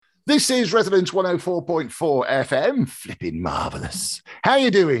This is Resonance 104.4 FM. Flipping marvellous. How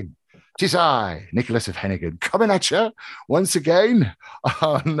you doing? Tis I, Nicholas of Hennigan, coming at you once again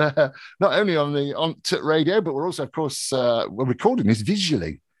on not only on the radio, but we're also, of course, we're recording this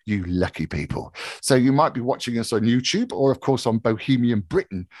visually, you lucky people. So you might be watching us on YouTube or, of course, on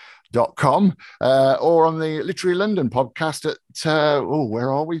bohemianbritain.com or on the Literary London podcast at,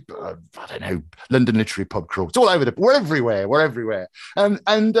 where are we? I don't know, London Literary Pub Crawl. It's all over we're everywhere.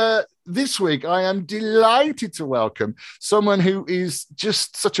 And this week, I am delighted to welcome someone who is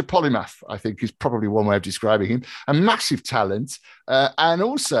just such a polymath, I think is probably one way of describing him, a massive talent, and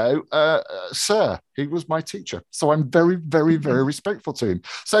also, sir, he was my teacher. So I'm very, very, very respectful to him.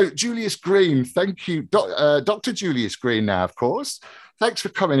 So Julius Green, thank you. Dr. Julius Green now, of course. Thanks for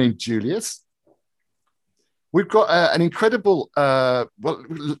coming in, Julius. We've got an incredible,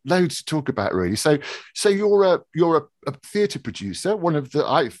 loads to talk about, really. So you're a theatre producer,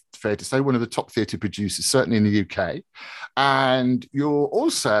 fair to say, one of the top theatre producers, certainly in the UK, and you're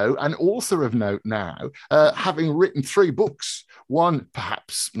also an author of note now, having written 3 books. One,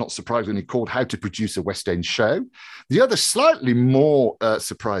 perhaps not surprisingly, called How to Produce a West End Show. The other, slightly more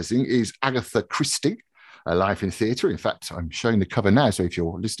surprising, is Agatha Christie, A Life in Theatre. In fact, I'm showing the cover now, so if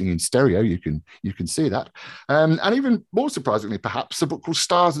you're listening in stereo, you can see that. And even more surprisingly, perhaps, a book called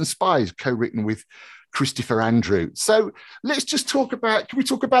Stars and Spies, co-written with Christopher Andrew. So let's just can we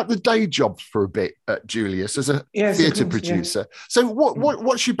talk about the day job for a bit, Julius, as a theatre producer? Yeah. So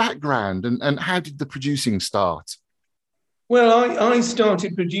what's your background and how did the producing start? Well, I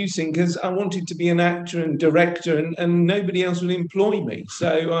started producing because I wanted to be an actor and director and nobody else would employ me.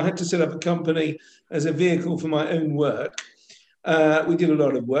 So I had to set up a company as a vehicle for my own work. We did a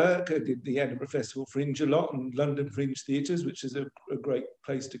lot of work. I did the Edinburgh Festival Fringe a lot and London Fringe Theatres, which is a great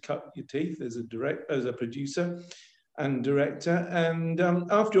place to cut your teeth as a producer and director. And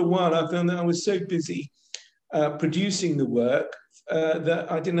after a while, I found that I was so busy producing the work that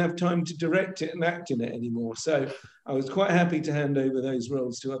I didn't have time to direct it and act in it anymore. So I was quite happy to hand over those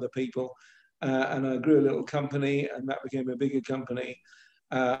roles to other people. And I grew a little company and that became a bigger company.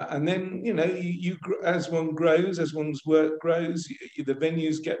 And then, you as one grows, as one's work grows, the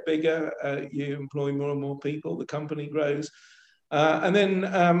venues get bigger, you employ more and more people, the company grows. And then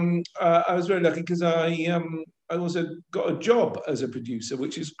I was very lucky because I also got a job as a producer,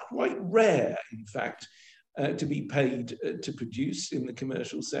 which is quite rare, in fact, to be paid to produce in the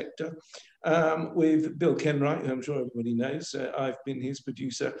commercial sector, with Bill Kenwright, who I'm sure everybody knows. I've been his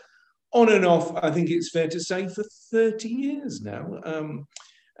producer on and off, I think it's fair to say, for 30 years now.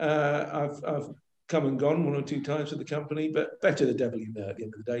 I've come and gone 1 or 2 times with the company, but better the devil you know at the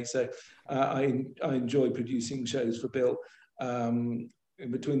end of the day. So I enjoy producing shows for Bill in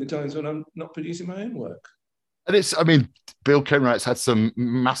between the times when I'm not producing my own work. And Bill Kenwright's had some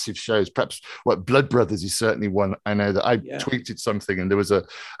massive shows. Perhaps Blood Brothers is certainly one. I know that I tweeted something and there was a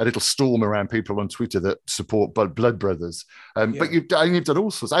little storm around people on Twitter that support Blood Brothers. But you've done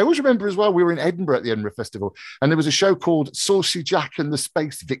all sorts. I always remember as well, we were in Edinburgh at the Edinburgh Festival and there was a show called Saucy Jack and the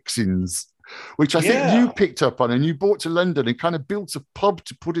Space Vixens, which I think you picked up on and you brought to London and kind of built a pub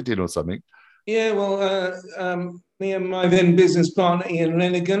to put it in or something. Yeah, well, me and my then business partner, Ian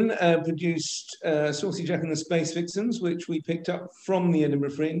Lenigan, produced Saucy Jack and the Space Vixens, which we picked up from the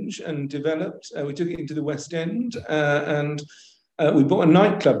Edinburgh Fringe and developed. We took it into the West End and we bought a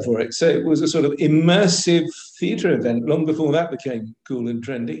nightclub for it. So it was a sort of immersive theatre event long before that became cool and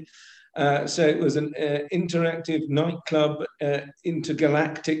trendy. So it was an interactive nightclub,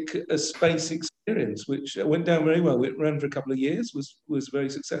 intergalactic space experience, which went down very well. It ran for a couple of years, was very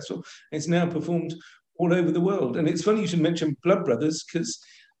successful. It's now performed all over the world. And it's funny you should mention Blood Brothers, because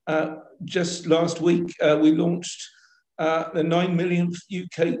just last week we launched the 9 millionth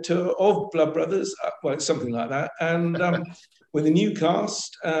UK tour of Blood Brothers, well, it's something like that, and with a new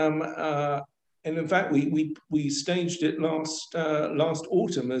cast. And in fact, we staged it last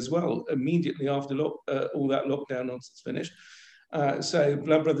autumn as well, immediately after all that lockdown nonsense finished. So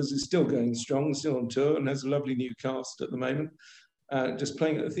Blood Brothers is still going strong, still on tour, and has a lovely new cast at the moment, just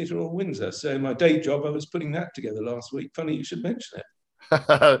playing at the Theatre Royal Windsor. So my day job, I was putting that together last week. Funny you should mention it.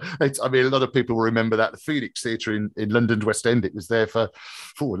 A lot of people will remember that the Phoenix Theatre in London West End. It was there for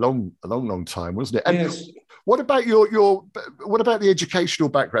a long time, wasn't it? And yes. What about what about the educational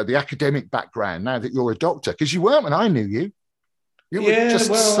background, the academic background? Now that you're a doctor, because you weren't when I knew you. You were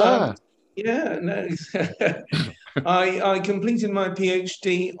sir. I completed my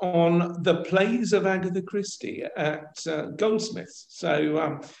PhD on the plays of Agatha Christie at Goldsmiths.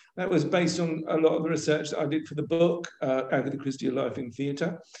 So that was based on a lot of the research that I did for the book, Agatha Christie, A Life in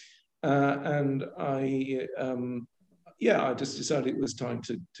Theatre. And yeah, I just decided it was time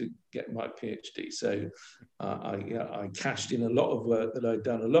to get my PhD. So I cashed in a lot of work that I'd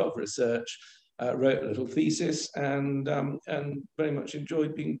done, a lot of research, wrote a little thesis, and very much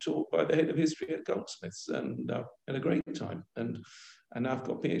enjoyed being taught by the head of history at Goldsmiths, and had a great time. And now I've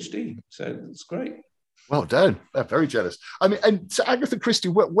got a PhD, so it's great. Well done. I'm very jealous. I mean, and so Agatha Christie,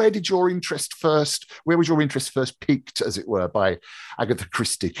 where did your interest first, where was your interest first piqued, as it were, by Agatha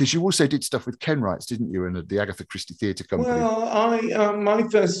Christie? Because you also did stuff with Ken Wrights, didn't you, and the Agatha Christie Theatre Company? Well, my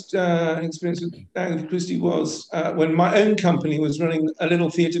first experience with Agatha Christie was when my own company was running a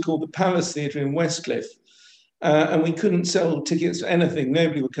little theatre called the Palace Theatre in Westcliff. And we couldn't sell tickets to anything.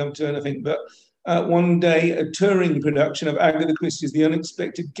 Nobody would come to anything. But one day, a touring production of Agatha Christie's The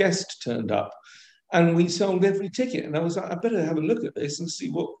Unexpected Guest turned up. And we sold every ticket. And I was like, I better have a look at this and see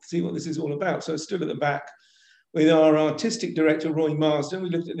what this is all about. So I stood at the back with our artistic director, Roy Marsden. We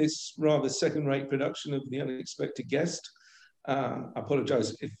looked at this rather second-rate production of The Unexpected Guest. I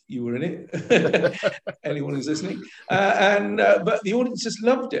apologize if you were in it, anyone who's listening. But the audience just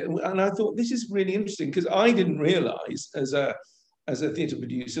loved it. And I thought, this is really interesting, because I didn't realize as a theatre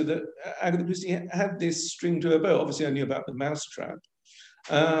producer that Agatha Christie had this string to her bow. Obviously, I knew about The Mousetrap.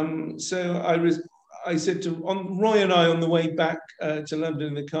 So I said to Roy and I on the way back to London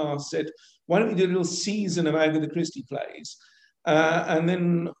in the car, said, why don't we do a little season of Agatha Christie plays? And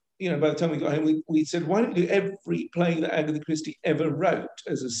then, by the time we got home, we said, why don't we do every play that Agatha Christie ever wrote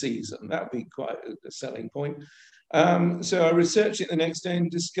as a season? That would be quite a selling point. So I researched it the next day and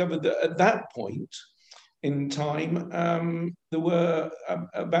discovered that at that point in time, there were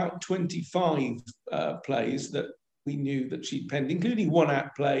about 25 plays that we knew that she'd penned, including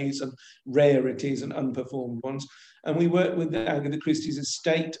one-act plays and rarities and unperformed ones. And we worked with Agatha Christie's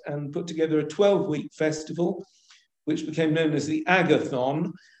estate and put together a 12-week festival, which became known as the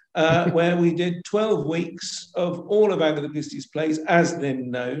Agathon, where we did 12 weeks of all of Agatha Christie's plays, as then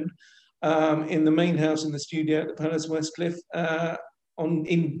known, in the main house in the studio at the Palace Westcliff,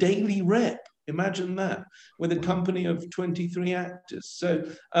 in daily rep. Imagine that, with a company of 23 actors. So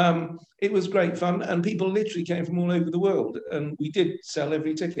it was great fun, and people literally came from all over the world, and we did sell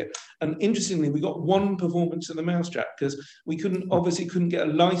every ticket. And interestingly, we got one performance of The Mousetrap, because we obviously couldn't get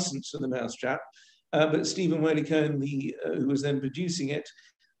a license for The Mousetrap, but Stephen Whaley-Cohen, who was then producing it,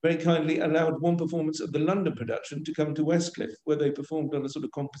 very kindly allowed one performance of the London production to come to Westcliff, where they performed on a sort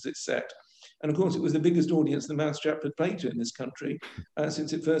of composite set. And of course, it was the biggest audience The Mousetrap had played to in this country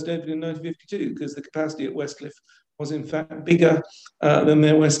since it first opened in 1952, because the capacity at Westcliff was in fact bigger than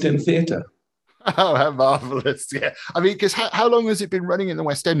their West End theatre. Oh, how marvellous. Yeah. I mean, because how long has it been running in the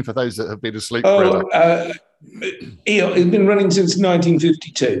West End for those that have been asleep forever? It's been running since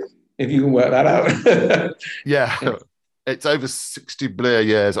 1952, if you can work that out. Yeah. It's over 60 Blair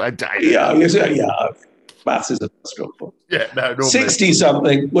years. Yeah. Maths is a struggle. Yeah, no,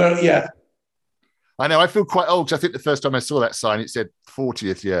 60-something. Well, yeah. I know, I feel quite old, because I think the first time I saw that sign, it said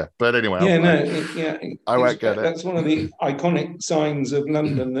 40th year. But anyway. I won't get it. That's one of the iconic signs of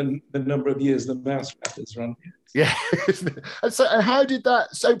London, the number of years the Mousetrap has run. Yeah. And how did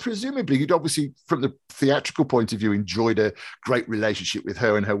that, so presumably you'd obviously, from the theatrical point of view, enjoyed a great relationship with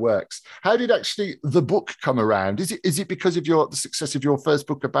her and her works. How did actually the book come around? Is it because of the success of your first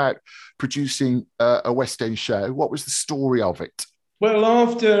book about producing a West End show? What was the story of it? Well,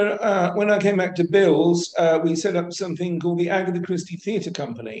 after, when I came back to Bill's, we set up something called the Agatha Christie Theatre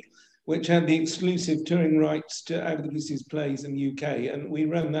Company, which had the exclusive touring rights to Agatha Christie's plays in the UK. And we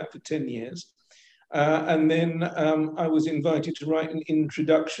ran that for 10 years. And then I was invited to write an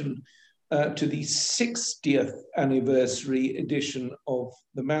introduction to the 60th anniversary edition of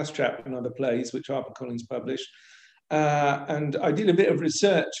The Mousetrap and Other Plays, which HarperCollins published. And I did a bit of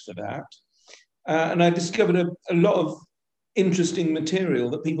research for that. And I discovered a lot of interesting material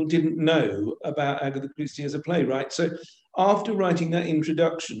that people didn't know about Agatha Christie as a playwright. So after writing that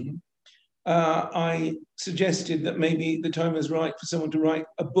introduction, I suggested that maybe the time was right for someone to write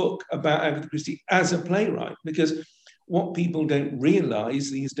a book about Agatha Christie as a playwright, because what people don't realize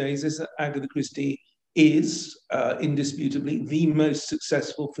these days is that Agatha Christie is indisputably the most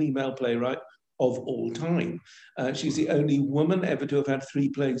successful female playwright of all time. She's the only woman ever to have had 3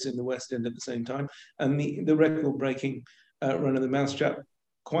 plays in the West End at the same time, and the record-breaking run of The Mousetrap.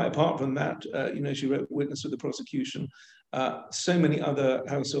 Quite apart from that, she wrote Witness for the Prosecution, so many other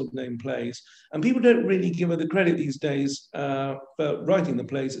household name plays. And people don't really give her the credit these days for writing the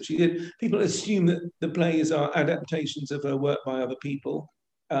plays that she did. People assume that the plays are adaptations of her work by other people,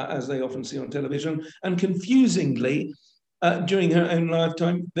 as they often see on television. And confusingly, during her own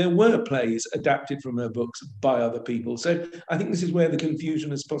lifetime, there were plays adapted from her books by other people. So I think this is where the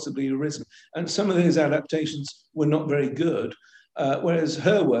confusion has possibly arisen. And some of those adaptations were not very good, whereas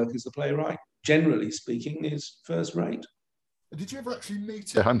her work as the playwright, generally speaking, is first rate. Did you ever actually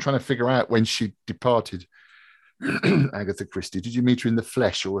meet her? I'm trying to figure out when she departed. Agatha Christie. Did you meet her in the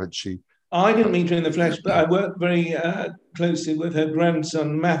flesh, or had she? I didn't meet her in the flesh, but I worked very closely with her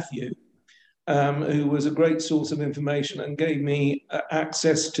grandson, Matthew, who was a great source of information and gave me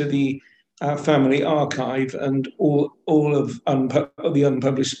access to the family archive and all of the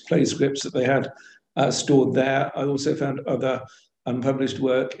unpublished play scripts that they had stored there. I also found other unpublished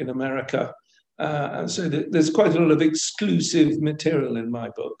work in America. So there's quite a lot of exclusive material in my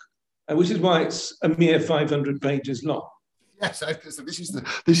book, which is why it's a mere 500 pages long. Yes, so this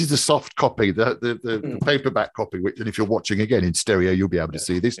is the soft copy, the paperback copy. Which, and if you're watching again in stereo, you'll be able to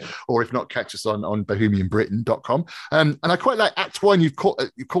see this. Or if not, catch us on bohemianbritain.com. And I quite like Act One. You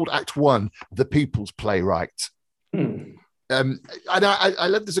called Act One the People's Playwright. And I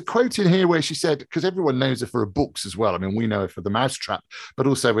love, there's a quote in here where she said, because everyone knows her for her books as well. I mean, we know her for The Mousetrap, but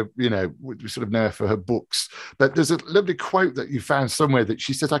also we sort of know her for her books. But there's a lovely quote that you found somewhere that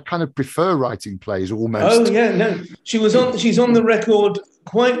she says, "I kind of prefer writing plays almost." Oh yeah, no, she's on the record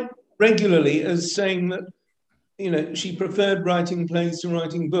quite regularly as saying that she preferred writing plays to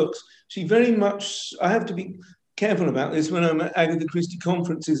writing books. She very much, I have to be careful about this when I'm at Agatha Christie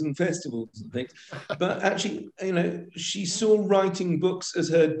conferences and festivals and things, but actually, she saw writing books as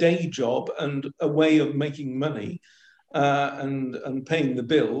her day job and a way of making money and paying the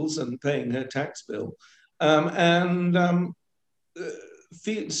bills and paying her tax bill.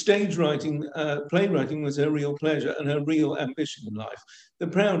 Stage writing, playwriting was her real pleasure and her real ambition in life. The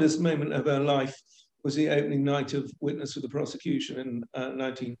proudest moment of her life was the opening night of Witness for the Prosecution in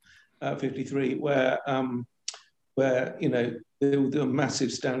 1953, where there was a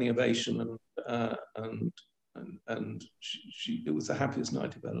massive standing ovation, and it was the happiest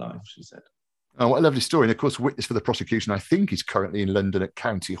night of her life, she said. Oh, what a lovely story. And of course, Witness for the Prosecution, I think, is currently in London at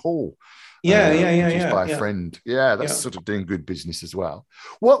County Hall. By a friend. Yeah, that's sort of doing good business as well.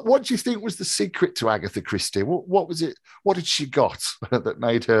 What do you think was the secret to Agatha Christie? What was it? What had she got that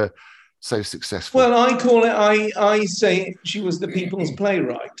made her so successful? Well, I say she was the people's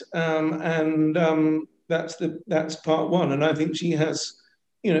playwright. That's part one. And I think she has,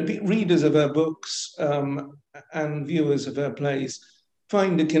 readers of her books and viewers of her plays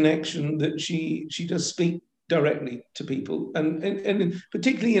find a connection that she does speak directly to people. And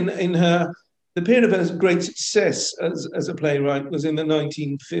particularly in the period of her great success as a playwright was in the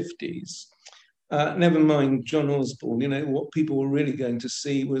 1950s. Never mind John Osborne, what people were really going to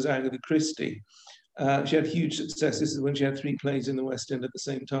see was Agatha Christie. She had huge success. This is when she had 3 plays in the West End at the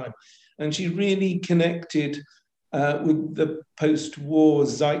same time. And she really connected with the post-war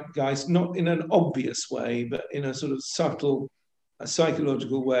zeitgeist, not in an obvious way, but in a sort of subtle,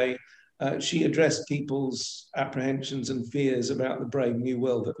 psychological way. She addressed people's apprehensions and fears about the brave new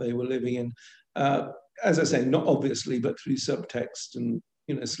world that they were living in. As I say, not obviously, but through subtext and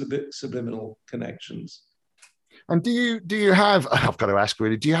subliminal connections. And do you have? I've got to ask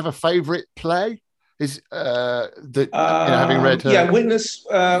really. Do you have a favourite play? Is having read her? Yeah, Witness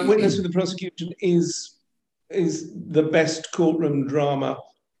for the Prosecution is the best courtroom drama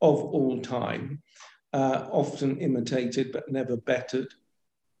of all time, often imitated but never bettered.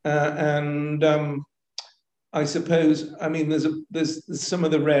 I suppose, I mean, there's some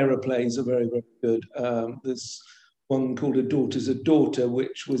of the rarer plays are very, very good. There's one called A Daughter's a Daughter,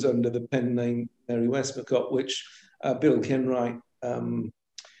 which was under the pen name Mary Westmacott, which Bill Kenwright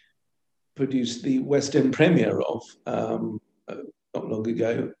produced the West End premiere of not long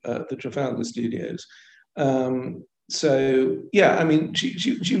ago at the Trafalgar Studios. So, yeah, I mean,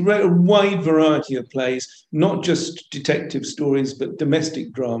 she wrote a wide variety of plays, not just detective stories, but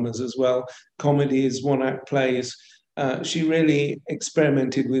domestic dramas as well, comedies, one-act plays. She really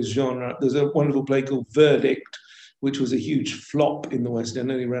experimented with genre. There's a wonderful play called Verdict, which was a huge flop in the West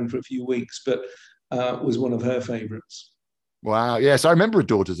End, only ran for a few weeks, but was one of her favourites. Wow. Yes, I remember A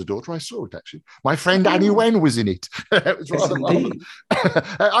Daughter's a Daughter. I saw it, actually. My friend Annie Wen was in it. It was rather marvelous.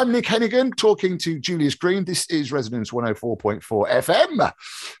 I'm Nick Hennigan, talking to Julius Green. This is Resonance 104.4 FM.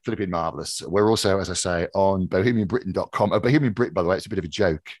 Flipping marvellous. We're also, as I say, on bohemianbritain.com. Bohemian Brit, by the way, it's a bit of a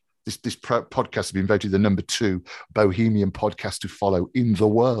joke. This podcast has been voted the #2 Bohemian podcast to follow in the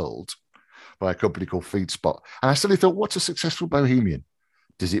world by a company called FeedSpot. And I suddenly thought, what's a successful Bohemian?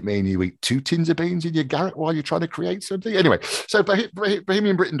 Does it mean you eat 2 tins of beans in your garret while you're trying to create something? Anyway, so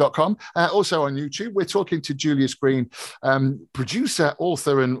bohemianbritain.com, also on YouTube. We're talking to Julius Green, producer,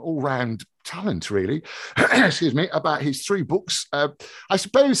 author, and all-round talent, really. Excuse me, about his 3 books. I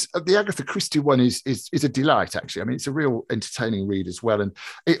suppose the Agatha Christie one is a delight, actually. I mean, it's a real entertaining read as well. And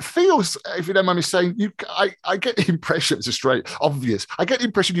it feels, if you don't mind me saying, I get the impression, it's a straight obvious, I get the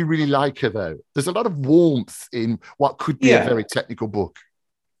impression you really like her, though. There's a lot of warmth in what could be a very technical book.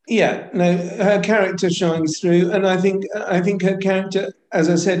 Yeah, no, her character shines through, and I think her character, as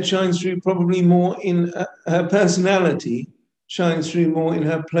I said, shines through probably more in her personality, shines through more in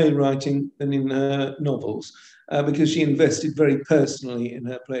her playwriting than in her novels, because she invested very personally in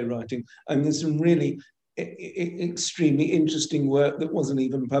her playwriting. And there's some really extremely interesting work that wasn't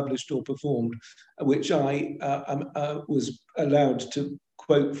even published or performed, which I was allowed to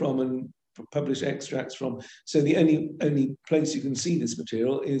quote from and publish extracts from. So the only place you can see this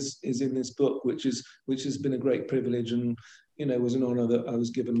material is in this book, which has been a great privilege, and was an honour that I was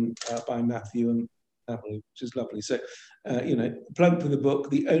given by Matthew and family, which is lovely. So plug for the book.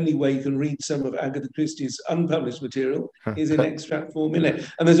 The only way you can read some of Agatha Christie's unpublished material is in extract form in it.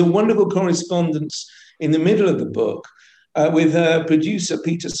 And there's a wonderful correspondence in the middle of the book with her producer,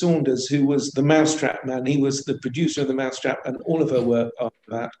 Peter Saunders, who was the Mousetrap man. He was the producer of the Mousetrap and all of her work after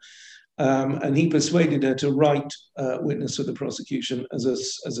that. And he persuaded her to write Witness for the Prosecution as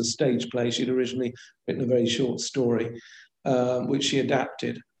a stage play. She'd originally written a very short story, which she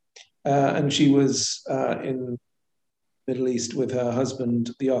adapted. And she was in the Middle East with her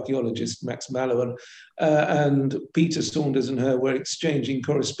husband, the archaeologist Max Mallowan, and Peter Saunders and her were exchanging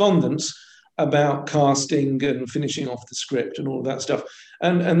correspondence about casting and finishing off the script and all of that stuff.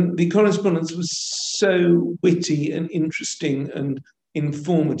 And the correspondence was so witty and interesting and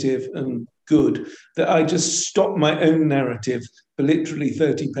informative and good that I just stopped my own narrative for literally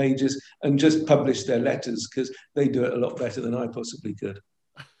 30 pages and just published their letters, because they do it a lot better than I possibly could.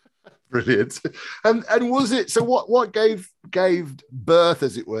 Brilliant. And was it, so what gave birth,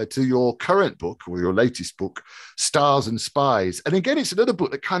 as it were, to your current book, or your latest book, Stars and Spies? And again, it's another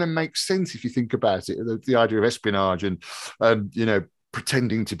book that kind of makes sense if you think about it, the idea of espionage and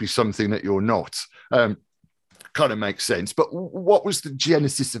pretending to be something that you're not. Kind of makes sense. But what was the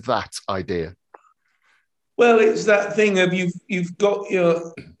genesis of that idea? Well, it's that thing of you've got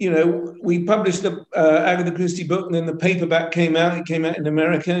your, we published the Agatha Christie book, and then the paperback came out. It came out in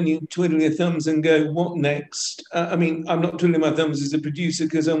America, and you twiddle your thumbs and go, what next? I mean, I'm not twiddling my thumbs as a producer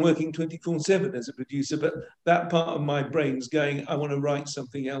because I'm working 24/7 as a producer, but that part of my brain's going, I want to write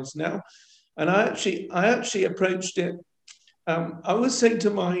something else now. And I actually approached it. I always say to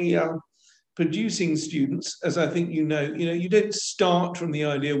my producing students, as I think you don't start from the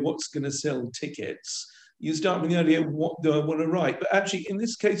idea what's going to sell tickets. You start with the idea, what do I want to write? But actually, in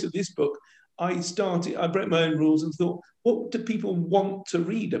this case of this book, I broke my own rules and thought, what do people want to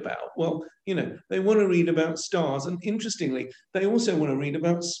read about? Well, they want to read about stars. And interestingly, they also want to read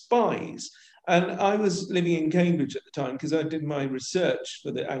about spies. And I was living in Cambridge at the time because I did my research for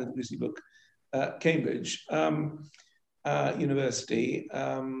the Agatha Christie book at Cambridge University.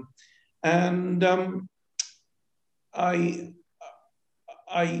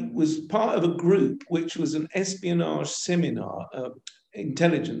 I was part of a group which was an espionage seminar,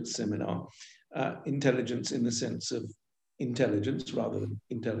 intelligence seminar, intelligence in the sense of intelligence rather than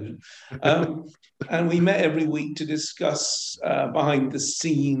intelligent. And we met every week to discuss behind the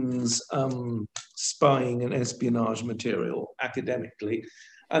scenes spying and espionage material academically.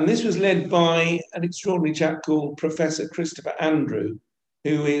 And this was led by an extraordinary chap called Professor Christopher Andrew,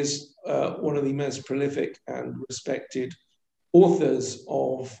 who is one of the most prolific and respected authors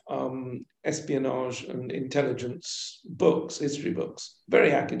of espionage and intelligence books, history books,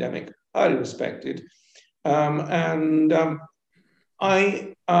 very academic, highly respected. I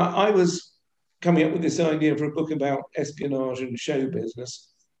was coming up with this idea for a book about espionage and show business.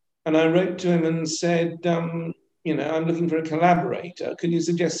 And I wrote to him and said, I'm looking for a collaborator. Could you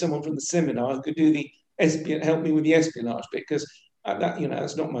suggest someone from the seminar who could do help me with the espionage bit? Because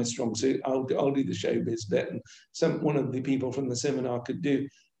that's not my strong suit. I'll do the showbiz bit, and one of the people from the seminar could do.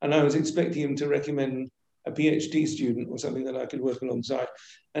 And I was expecting him to recommend a PhD student or something that I could work alongside.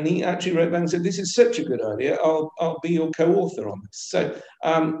 And he actually wrote back and said, "This is such a good idea. I'll be your co-author on this." So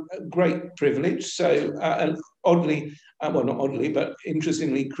great privilege. So and oddly, well, not oddly, but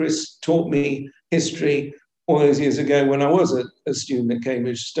interestingly, Chris taught me history all those years ago when I was a student at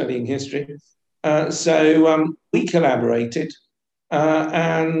Cambridge studying history. So we collaborated.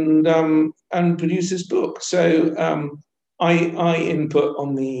 And produce this book. So I input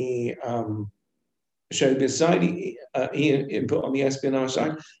on the showbiz side, he input on the espionage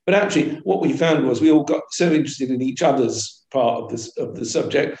side. But actually, what we found was we all got so interested in each other's part of the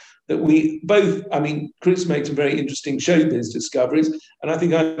subject that we both, I mean, Chris made some very interesting showbiz discoveries, and I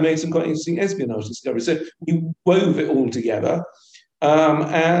think I made some quite interesting espionage discoveries. So we wove it all together.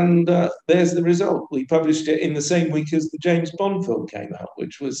 And there's the result. We published it in the same week as the James Bond film came out,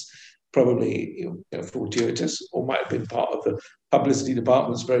 which was probably fortuitous, or might have been part of the publicity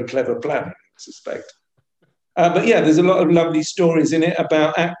department's very clever planning, I suspect. But yeah, there's a lot of lovely stories in it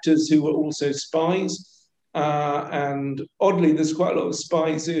about actors who were also spies. And oddly, there's quite a lot of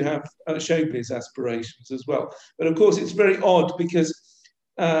spies who have showbiz aspirations as well. But of course, it's very odd because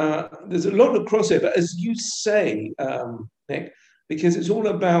there's a lot of crossover, as you say, Nick, because it's all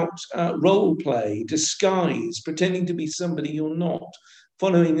about role play, disguise, pretending to be somebody you're not,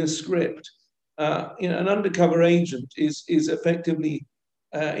 following a script. An undercover agent is effectively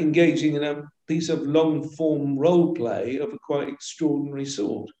engaging in a piece of long-form role play of a quite extraordinary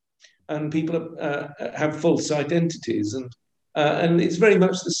sort. And people have false identities, and it's very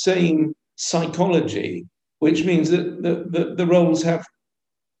much the same psychology, which means that the roles have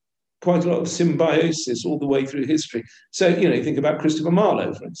quite a lot of symbiosis all the way through history. So, you think about Christopher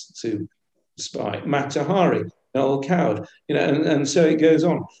Marlowe, for instance, who spy, Mata Hari, Noel Coward, and so it goes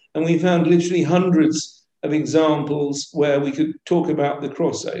on. And we found literally hundreds of examples where we could talk about the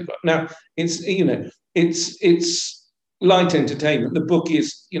crossover. Now, it's light entertainment. The book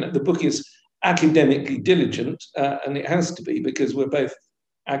is academically diligent, and it has to be because we're both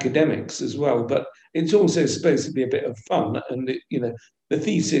academics as well. But it's also supposed to be a bit of fun, and the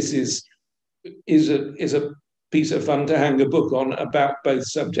thesis is a piece of fun to hang a book on about both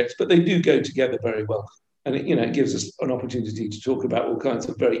subjects. But they do go together very well, and it gives us an opportunity to talk about all kinds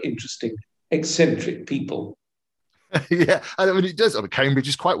of very interesting, eccentric people. Yeah, I mean, it does. I mean, Cambridge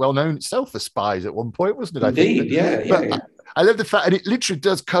is quite well known itself for spies at one point, wasn't it? Indeed, yeah. I love the fact, and it literally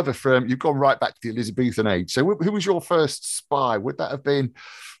does cover you've gone right back to the Elizabethan age. So who was your first spy? Would that have been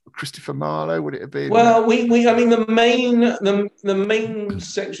Christopher Marlowe? Would it have been? Well, I mean, the main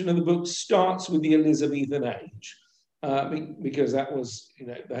section of the book starts with the Elizabethan age, because that was,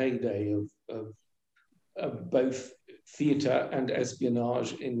 the heyday of both theatre and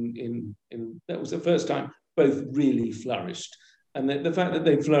espionage. In that was the first time both really flourished. And the fact that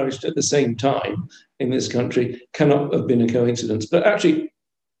they flourished at the same time in this country cannot have been a coincidence. But actually,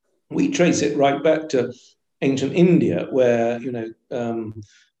 we trace it right back to ancient India, where,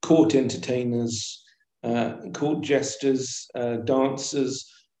 court entertainers, court jesters,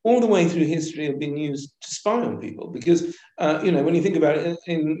 dancers, all the way through history have been used to spy on people. Because, when you think about it,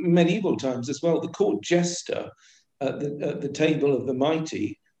 in medieval times as well, the court jester at the table of the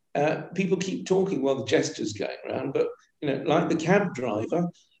mighty, people keep talking while the jester's going around, but like the cab driver,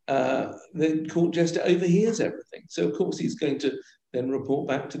 the court jester overhears everything. So of course he's going to then report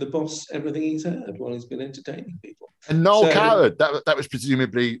back to the boss everything he's heard while he's been entertaining people. And Noel Coward, that was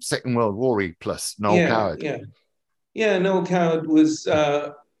presumably Second World War plus Noel Coward. Yeah. Noel Coward was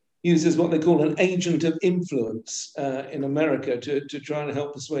used as what they call an agent of influence in America to try and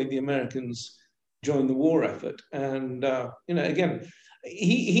help persuade the Americans join the war effort. And again,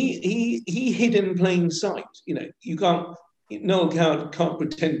 he hid in plain sight. Noel Coward can't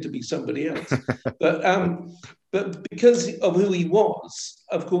pretend to be somebody else, but because of who he was,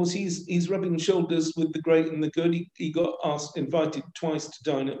 of course, he's rubbing shoulders with the great and the good. He got invited twice to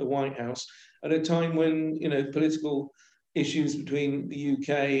dine at the White House at a time when political issues between the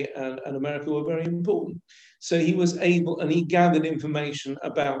UK and America were very important. So he was able, and he gathered information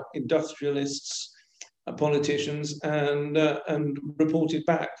about industrialists, politicians, and reported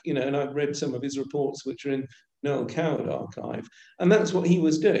back. And I've read some of his reports, which are in Noel Coward archive, and that's what he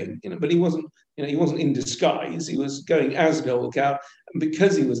was doing. But he wasn't in disguise. He was going as Noel Coward, and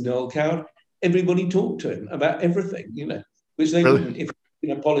because he was Noel Coward, everybody talked to him about everything. Which they wouldn't if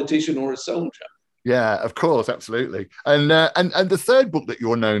a politician or a soldier. Yeah, of course, absolutely. And the third book that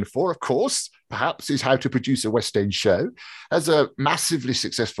you're known for, of course, perhaps, is How to Produce a West End Show. As a massively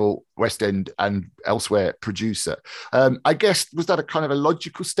successful West End and elsewhere producer, I guess, was that a kind of a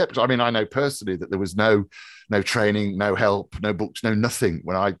logical step? I mean, I know personally that there was no training, no help, no books, no nothing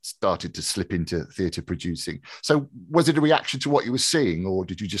when I started to slip into theatre producing. So was it a reaction to what you were seeing, or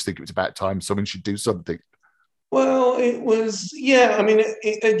did you just think it was about time someone should do something? Well, it was, yeah. I mean,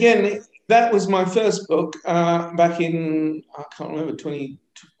 that was my first book back in, I can't remember,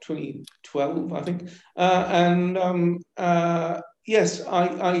 2012, I think. Yes,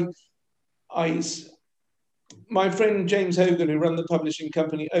 my friend James Hogan, who ran the publishing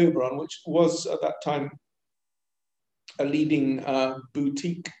company Oberon, which was at that time a leading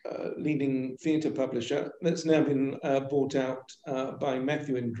boutique, leading theatre publisher, that's now been bought out by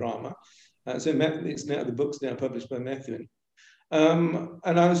Methuen Drama. So the book's now published by Methuen. And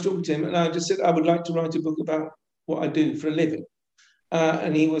I was talking to him, and I just said, I would like to write a book about what I do for a living.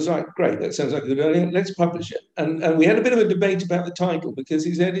 And he was like, great, that sounds like a good idea. Let's publish it. And we had a bit of a debate about the title, because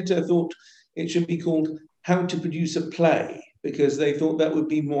his editor thought it should be called How to Produce a Play, because they thought that would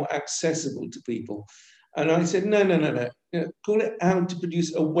be more accessible to people. And I said, no. Call it How to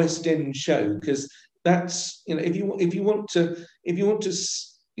Produce a West End Show, because that's, if you want to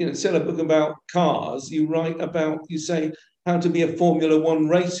sell a book about cars, you say how to be a Formula One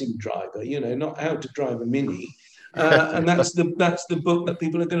racing driver, not how to drive a Mini. And that's the book that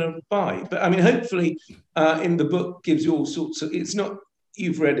people are going to buy. But I mean, hopefully, in the book gives you all sorts of. It's not.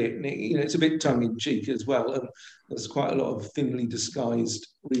 You've read it, it's a bit tongue in cheek as well, and there's quite a lot of thinly disguised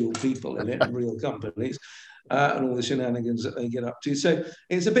real people in it and real companies, and all the shenanigans that they get up to. So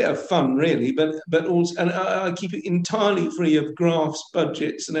it's a bit of fun, really, but also, and I keep it entirely free of graphs,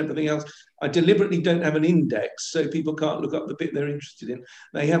 budgets, and everything else. I deliberately don't have an index, so people can't look up the bit they're interested in.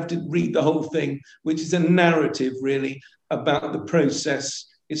 They have to read the whole thing, which is a narrative, really, about the process.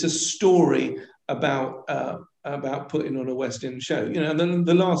 It's a story about putting on a West End show, and then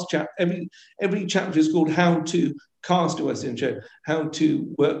the last chapter, every chapter is called How to Cast a West End Show, How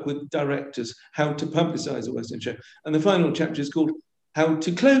to Work with Directors, How to Publicize a West End Show, and the final chapter is called How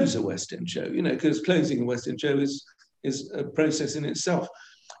to Close a West End Show, because closing a West End show is a process in itself.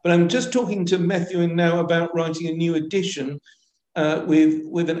 But I'm just talking to Methuen now about writing a new edition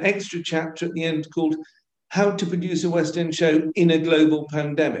with an extra chapter at the end called How to Produce a West End Show in a Global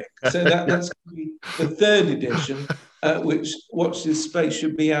Pandemic. So that's the third edition, which, watch this space,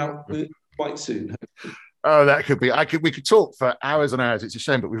 should be out quite soon. Oh, that could be. We could talk for hours and hours. It's a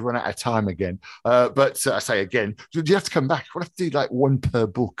shame, but we've run out of time again. But I say again, do you have to come back? We'll have to do like one per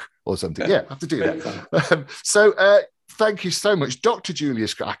book or something. Yeah, I have to do that. So thank you so much, Dr.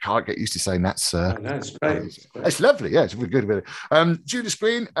 Julius. I can't get used to saying that, sir. No, it's great. It's lovely. Yeah, it's really good. Julius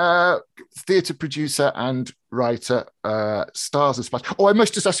Green, theatre producer and writer, Stars and Spies. Oh, I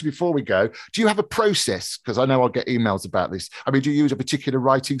must just ask you before we go, do you have a process? Because I know I'll get emails about this. I mean, do you use a particular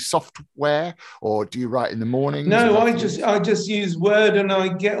writing software, or do you write in the morning? No, I just use Word and I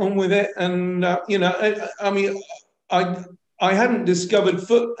get on with it. And, I hadn't discovered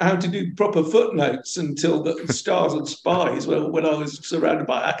how to do proper footnotes until the Stars and Spies, when I was surrounded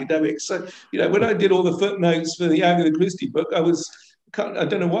by academics. So, when I did all the footnotes for the Agatha Christie book, I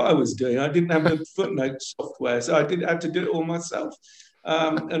don't know what I was doing. I didn't have the footnote software, so I didn't have to do it all myself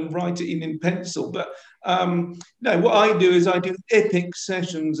and write it in pencil. But no, what I do is I do epic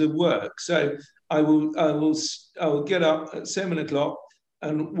sessions of work. So I will get up at 7 o'clock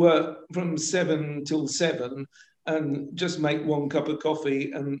and work from 7 till 7. And just make one cup of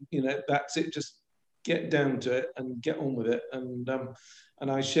coffee, and that's it. Just get down to it and get on with it. And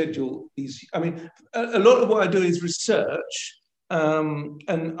I schedule these. I mean, a lot of what I do is research, and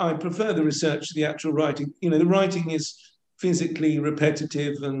I prefer the research to the actual writing. The writing is physically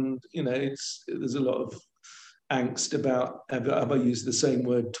repetitive, and there's a lot of angst about have I used the same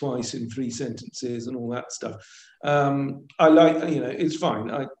word twice in 3 sentences and all that stuff. I like, it's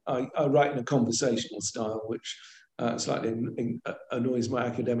fine. I write in a conversational style, which slightly annoys my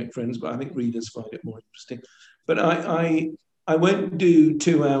academic friends, but I think readers find it more interesting. But I won't do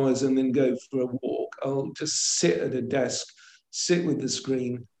 2 hours and then go for a walk. I'll just sit at a desk, sit with the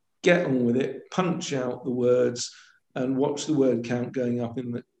screen, get on with it, punch out the words, and watch the word count going up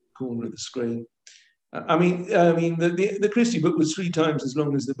in the corner of the screen. I mean, the Christie book was 3 times as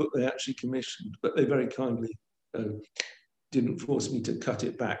long as the book they actually commissioned, but they very kindly didn't force me to cut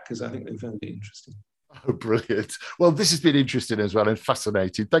it back, because I think they found it interesting. Oh, brilliant. Well, this has been interesting as well and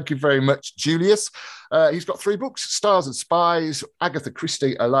fascinating. Thank you very much, Julius. He's got 3 books, Stars and Spies, Agatha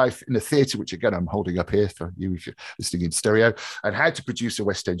Christie, A Life in the Theatre, which again, I'm holding up here for you if you're listening in stereo, and How to Produce a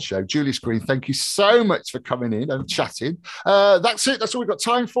West End Show. Julius Green, thank you so much for coming in and chatting. That's it. That's all we've got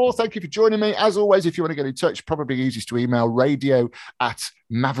time for. Thank you for joining me. As always, if you want to get in touch, probably easiest to email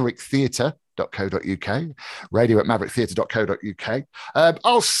radio@mavericktheatre.co.uk, radio@mavericktheatre.co.uk.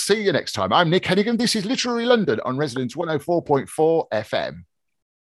 I'll see you next time. I'm Nick Hennigan. This is Literary London on Resonance 104.4 FM.